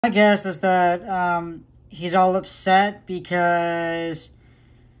My guess is that he's all upset because,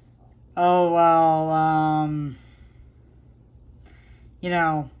 oh well, you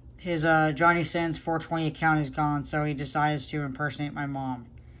know, his Johnny Sins 420 account is gone, so he decides to impersonate my mom.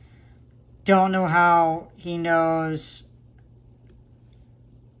 Don't know how he knows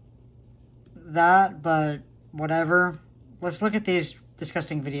that, but whatever. Let's look at these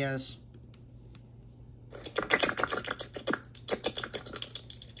disgusting videos.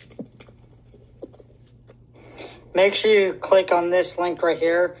 Make sure you click on this link right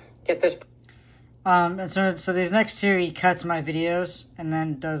here. Get this. And so these next two, he cuts my videos and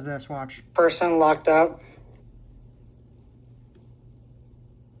then does this. Watch. Person locked up.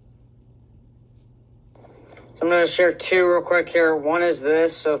 So I'm going to share two real quick here. One is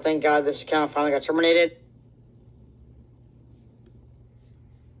this. So thank God this account finally got terminated.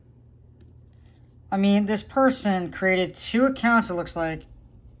 I mean, this person created two accounts, it looks like,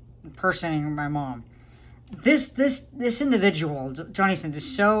 impersonating my mom. This individual, Johnny Sins,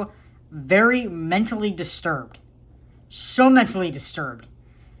 is so very mentally disturbed. So mentally disturbed.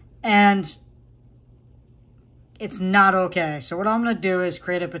 And it's not okay. So what I'm going to do is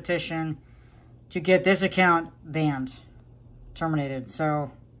create a petition to get this account banned. Terminated.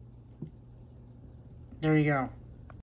 So, there you go.